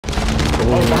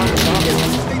Oh,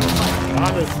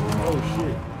 behind us. Oh,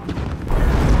 shit.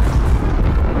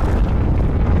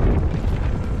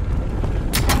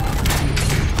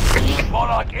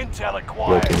 Monarch intel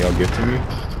acquired. Yo, can y'all get to me?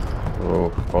 Oh,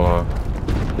 hold on.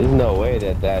 There's no way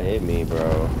that hit me,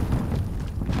 bro.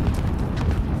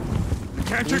 You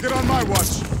can't take it on my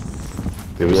watch.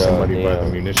 There was somebody by the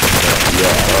munitions stand.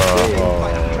 Taking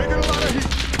a lot of heat.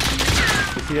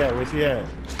 Where's he at? Where's he at?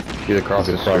 He's across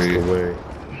the way.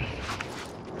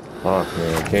 Fuck,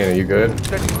 man. Cannon, you good?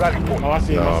 Oh, I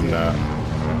see him. No, I see I'm him. not.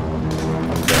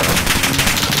 I'm down.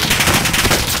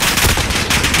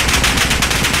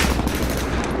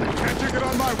 Can't take it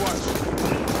on my watch.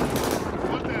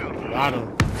 Got him.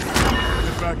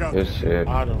 Get back out. Good shit.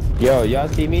 Got him. Yo, y'all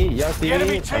see me? Y'all see The me?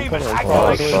 enemy I'm team coming is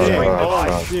across. activating Oh, screen fuck.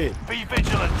 device. Oh, shit. Be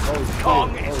vigilant. Oh, shit.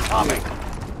 Kong is Oh, coming.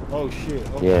 Oh, shit.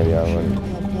 Oh, Yeah, y'all.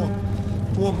 Come on.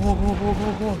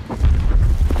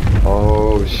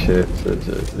 Oh, shit. Shit.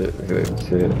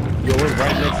 Yo, we're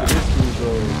right next to this dude,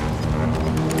 bro.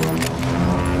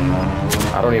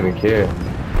 I don't even care.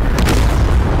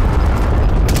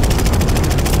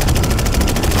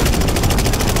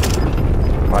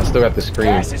 I still got the screen.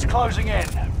 Gas is closing in.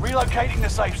 Relocating the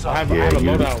safe I zone. have a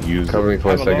loadout. Use cover me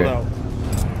for a second.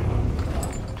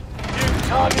 You've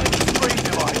targeted the screen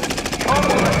device.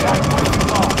 Counter attack with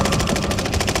command.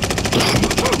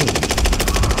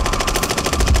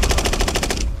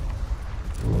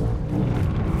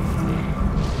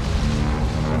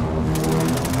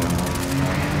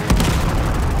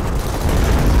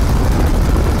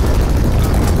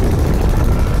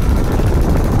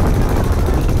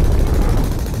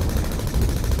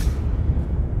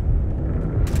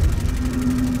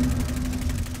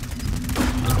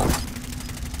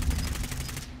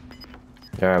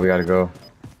 Alright, we gotta go.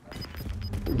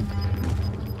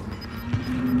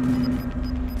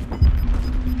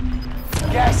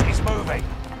 Gas is moving.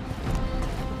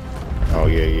 Oh,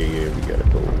 yeah. We gotta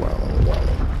go. Wow.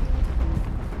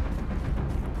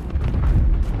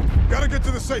 Gotta get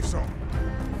to the safe zone.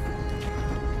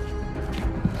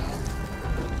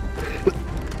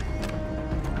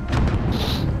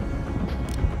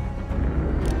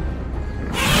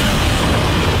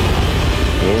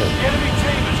 The enemy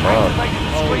team is activating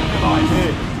the screen device.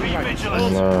 Be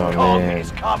vigilant. Oh, Kong man.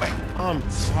 is coming. I'm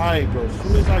tired, bro. As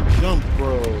soon as I jump,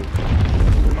 bro.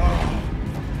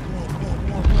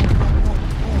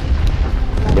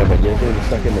 Yeah, but you're getting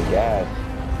stuck in the gas.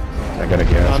 I gotta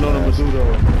gas. I know what I'm gonna do,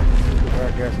 though. I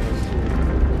got gas in this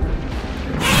too.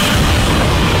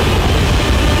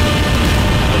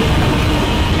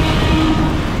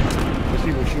 Let's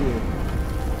see what's shooting.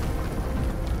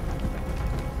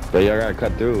 So y'all gotta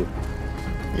cut through.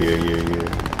 Yeah.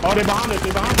 Oh, they're behind us.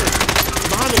 They're behind us. They're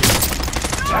behind us.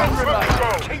 Tank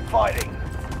reloaded. Keep fighting.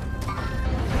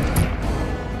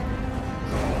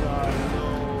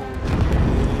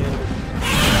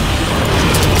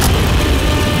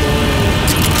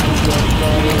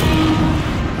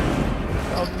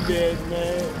 I'm dead,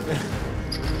 man.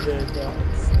 I'm dead,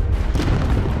 guys.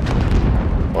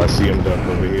 Oh, I see him duck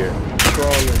over here.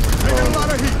 Taking a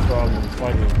lot of heat. Crawling,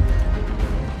 fighting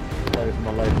for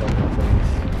my life, out my friends.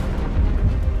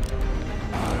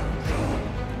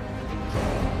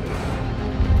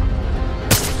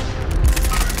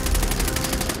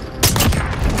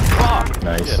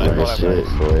 Nice. Nice shit,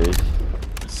 boys.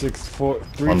 6, 4,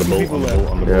 3, On the 2 boat, people on the left.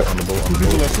 boat, on the boat, on the boat, on 2 the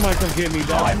people boat. left. Somebody come get me,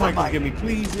 dog. Somebody come get me,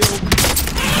 please, yo.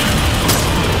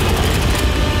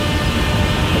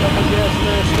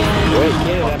 Wait,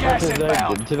 yeah, that Gas person's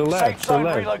inbound. to the Safe left, to the zone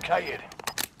left. relocated.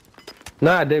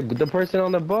 Nah, the person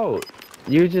on the boat.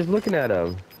 You were just looking at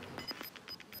him.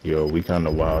 Yo, we kinda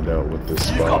wild out with this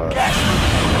You've got spot. gas.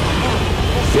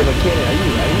 Yeah, but kid, are you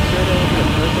sure that was the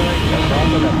person like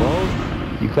across on that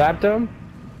boat? You clapped him?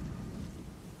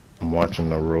 I'm watching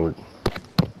the road.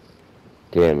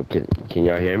 Damn, can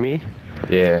y'all hear me?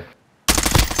 Yeah.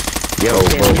 Yo, Go,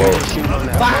 can't go, hear go. you shooting on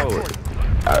that boat.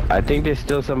 I think there's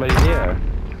still somebody there.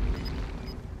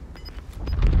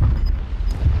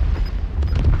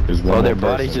 There's one Oh, more their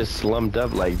body's person. just slumped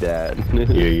up like that.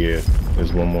 Yeah.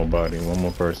 There's one more body, one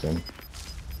more person.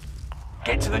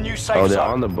 Get to the new safe Oh, they're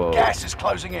zone. on the boat. Gas is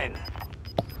closing in.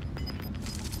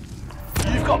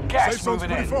 You've got gas Safe zone's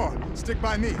moving pretty in. far. Stick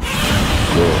by me.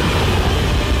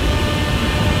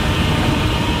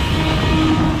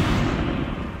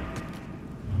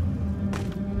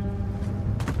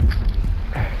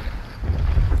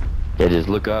 Yeah, just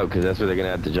look up, because that's where they're going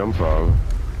to have to jump from.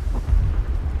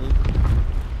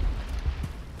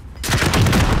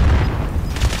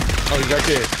 Oh, he's right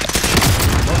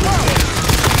there.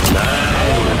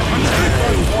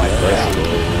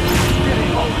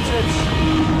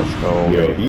 Let's go. Yo, he